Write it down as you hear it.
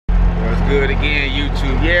good again,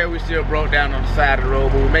 YouTube? Yeah, we still broke down on the side of the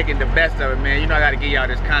road, but we're making the best of it, man. You know I gotta give y'all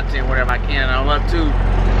this content whenever I can. I'm up to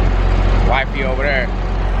wifey over there.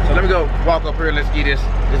 So let me go walk up here. Let's get this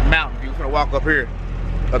mountain view. We're gonna walk up here,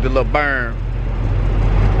 up the little berm.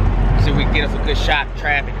 See if we can get us a good shot of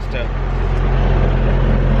traffic and stuff.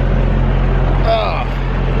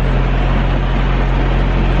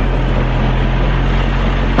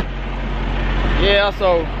 Yeah,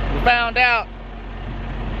 so we found out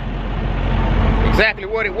exactly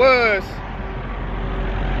what it was.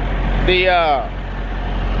 The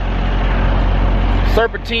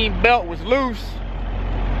serpentine belt was loose.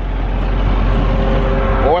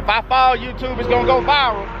 Or if I fall, YouTube, it's gonna go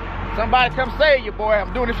viral. Somebody come save you, boy.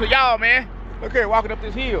 I'm doing this for y'all, man. Look here, walking up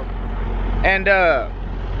this hill. And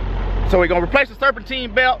so we're gonna replace the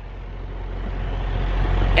serpentine belt.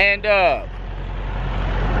 And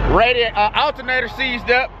alternator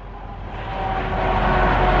seized up.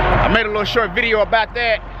 I made a little short video about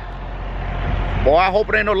that. Boy, I hope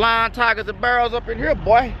it ain't no lion, tigers, and barrels up in here,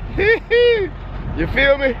 boy. You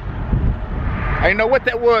feel me? I didn't know what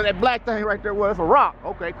that was. That black thing right there was a rock.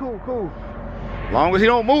 Okay, cool, cool. As long as he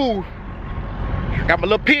don't move. Got my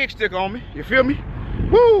little pig stick on me. You feel me?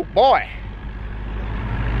 Woo, boy.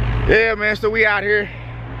 Yeah, man, so we out here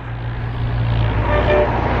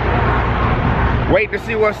waiting to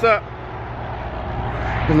see what's up.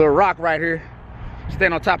 This little rock right here.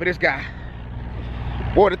 Stand on top of this guy.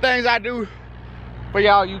 Boy, the things I do for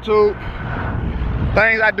y'all, YouTube.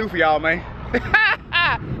 Things I do for y'all, man.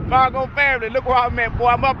 Fargo Family, look where I'm at, boy.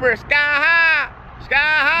 I'm up here, sky high, sky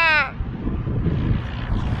high.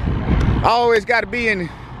 Always got to be in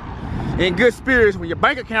good spirits when your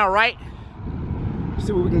bank account right. Let's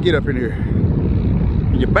see what we can get up in here.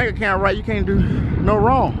 When your bank account right, you can't do no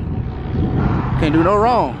wrong. Can't do no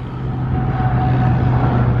wrong.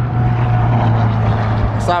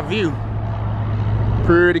 That's our view.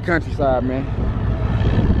 Pretty countryside, man.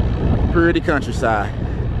 Pretty countryside.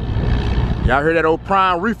 Y'all heard that old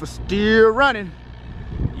prime reefer still running.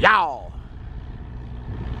 Y'all.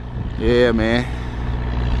 Yeah, man.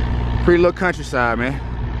 Pretty little countryside, man.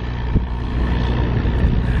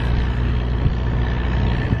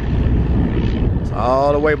 It's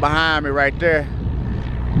all the way behind me right there.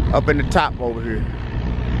 Up in the top over here.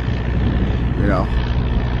 You know.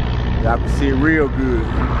 Y'all can see it real good.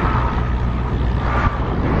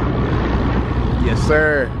 Yes,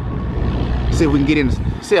 sir. See if we can get in.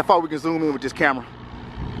 See how far we can zoom in with this camera.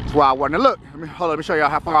 That's why I want to look. Hold on, let me show y'all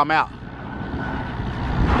how far I'm out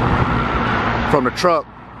from the truck.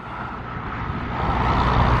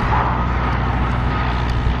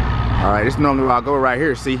 All right, this is normally where I go right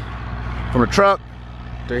here. See, from the truck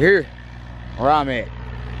to here, where I'm at.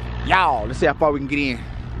 Y'all, let's see how far we can get in.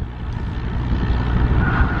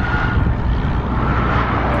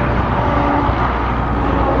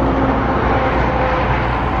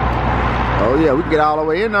 Oh yeah, we can get all the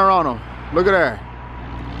way in there on them. Look at that.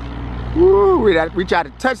 Woo, we tried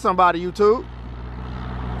to touch somebody, YouTube.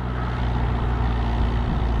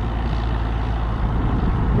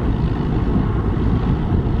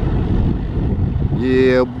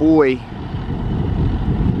 Yeah, boy.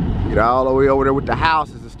 Get all the way over there with the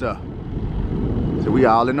houses and stuff. So we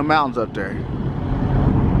all in the mountains up there.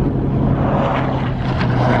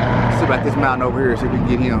 Let's see about this mountain over here, see if we can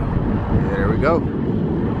get him. Yeah, there we go.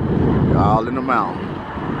 All in the mountain.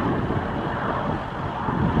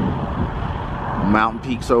 Mountain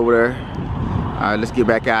peaks over there. All right, let's get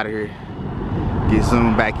back out of here. Get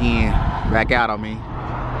zoomed back in, back out on me.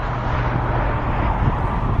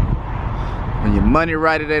 When your money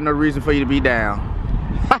right, it ain't no reason for you to be down.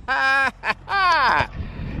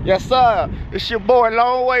 Yes, sir. It's your boy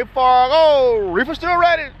Longway, Fargo. Reefer still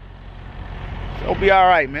ready. It'll be all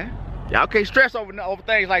right, man. Y'all can't stress over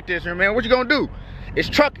things like this here, man. What you gonna do? It's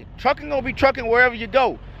trucking. Trucking gonna be trucking wherever you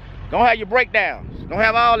go. Don't have your breakdowns. Don't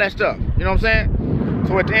have all that stuff. You know what I'm saying?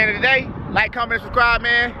 So at the end of the day, like, comment, and subscribe,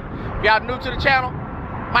 man. If y'all new to the channel,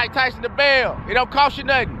 Mike Tyson the bell. It don't cost you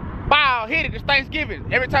nothing. Bow, hit it. It's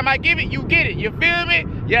Thanksgiving. Every time I give it, you get it. You feel me?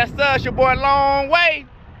 Yes, sir. It's your boy Longway.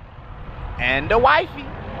 And the wifey.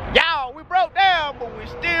 Y'all, we broke down, but we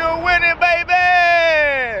still winning,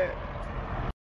 baby.